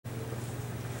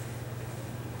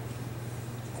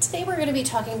Today we're going to be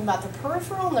talking about the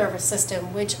peripheral nervous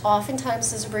system, which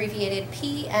oftentimes is abbreviated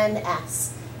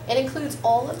PNS. It includes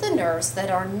all of the nerves that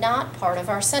are not part of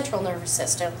our central nervous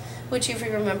system, which, if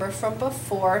you remember from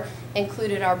before,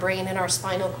 included our brain and our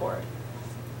spinal cord.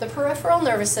 The peripheral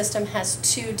nervous system has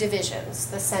two divisions,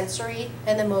 the sensory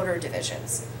and the motor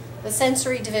divisions. The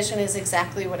sensory division is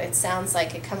exactly what it sounds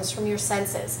like. It comes from your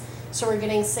senses. So we're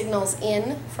getting signals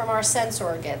in from our sense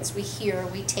organs. We hear,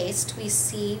 we taste, we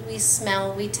see, we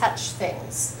smell, we touch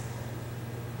things.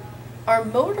 Our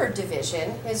motor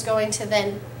division is going to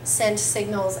then send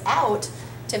signals out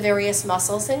to various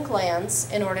muscles and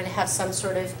glands in order to have some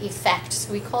sort of effect.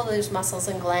 So we call those muscles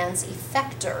and glands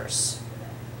effectors.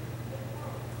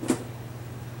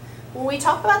 When we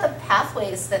talk about the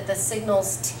pathways that the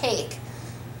signals take,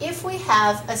 if we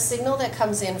have a signal that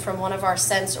comes in from one of our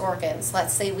sense organs,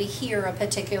 let's say we hear a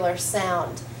particular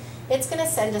sound, it's going to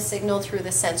send a signal through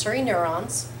the sensory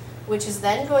neurons, which is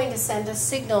then going to send a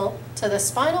signal to the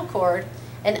spinal cord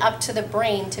and up to the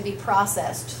brain to be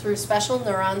processed through special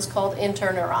neurons called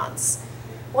interneurons.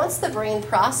 Once the brain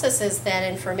processes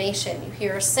that information, you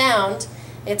hear a sound,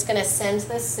 it's going to send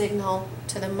this signal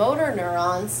to the motor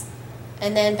neurons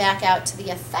and then back out to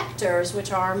the effectors,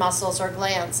 which are our muscles or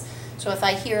glands. So if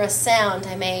I hear a sound,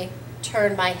 I may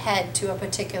turn my head to a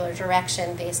particular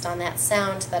direction based on that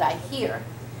sound that I hear.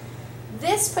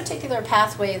 This particular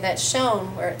pathway that's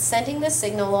shown, where it's sending the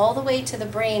signal all the way to the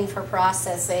brain for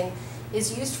processing,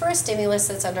 is used for a stimulus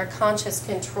that's under conscious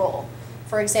control.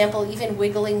 For example, even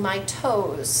wiggling my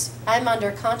toes. I'm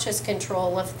under conscious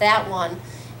control of that one,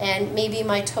 and maybe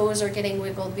my toes are getting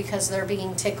wiggled because they're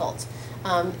being tickled.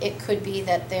 It could be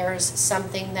that there's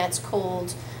something that's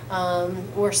cold,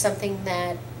 or something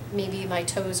that maybe my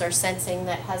toes are sensing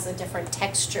that has a different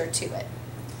texture to it.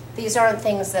 These aren't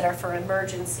things that are for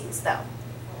emergencies, though.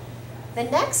 The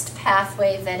next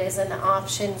pathway that is an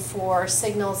option for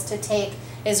signals to take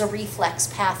is a reflex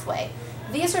pathway.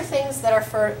 These are things that are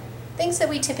for things that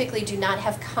we typically do not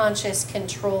have conscious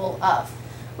control of.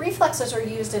 Reflexes are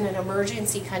used in an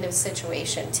emergency kind of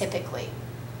situation, typically.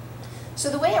 So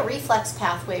the way a reflex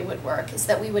pathway would work is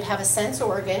that we would have a sense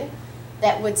organ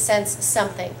that would sense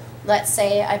something. Let's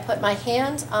say I put my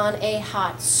hand on a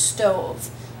hot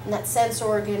stove, and that sense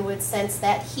organ would sense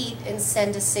that heat and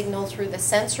send a signal through the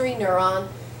sensory neuron,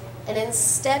 and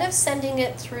instead of sending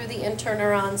it through the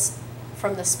interneurons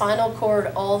from the spinal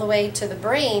cord all the way to the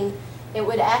brain, it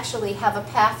would actually have a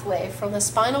pathway from the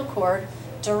spinal cord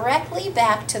directly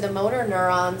back to the motor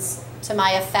neurons to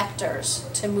my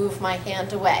effectors to move my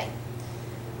hand away.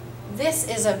 This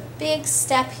is a big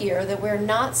step here, that we're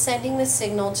not sending the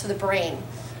signal to the brain.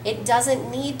 It doesn't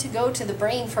need to go to the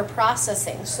brain for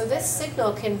processing. So this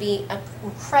signal can be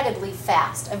incredibly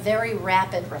fast, a very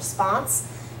rapid response,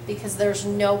 because there's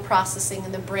no processing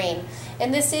in the brain.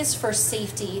 And this is for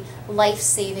safety,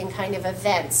 life-saving kind of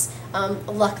events.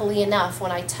 Luckily enough,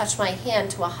 when I touch my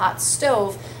hand to a hot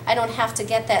stove, I don't have to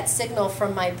get that signal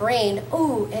from my brain,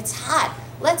 "Ooh, it's hot,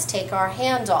 let's take our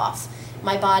hand off."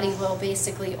 My body will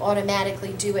basically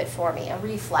automatically do it for me, a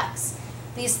reflex.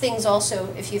 These things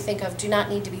also, if you think of, do not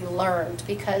need to be learned,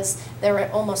 because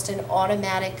they're almost an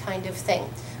automatic kind of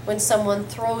thing. When someone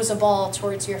throws a ball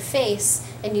towards your face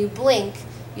and you blink,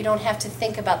 you don't have to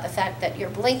think about the fact that you're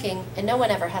blinking, and no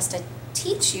one ever has to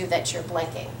teach you that you're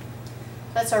blinking.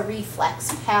 That's our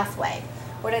reflex pathway.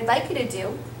 What I'd like you to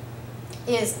do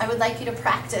is I would like you to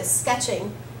practice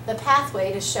sketching the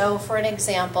pathway to show, for an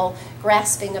example,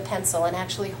 grasping a pencil and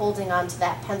actually holding on to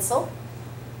that pencil,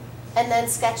 and then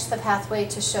sketch the pathway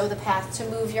to show the path to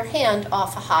move your hand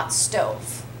off a hot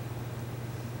stove.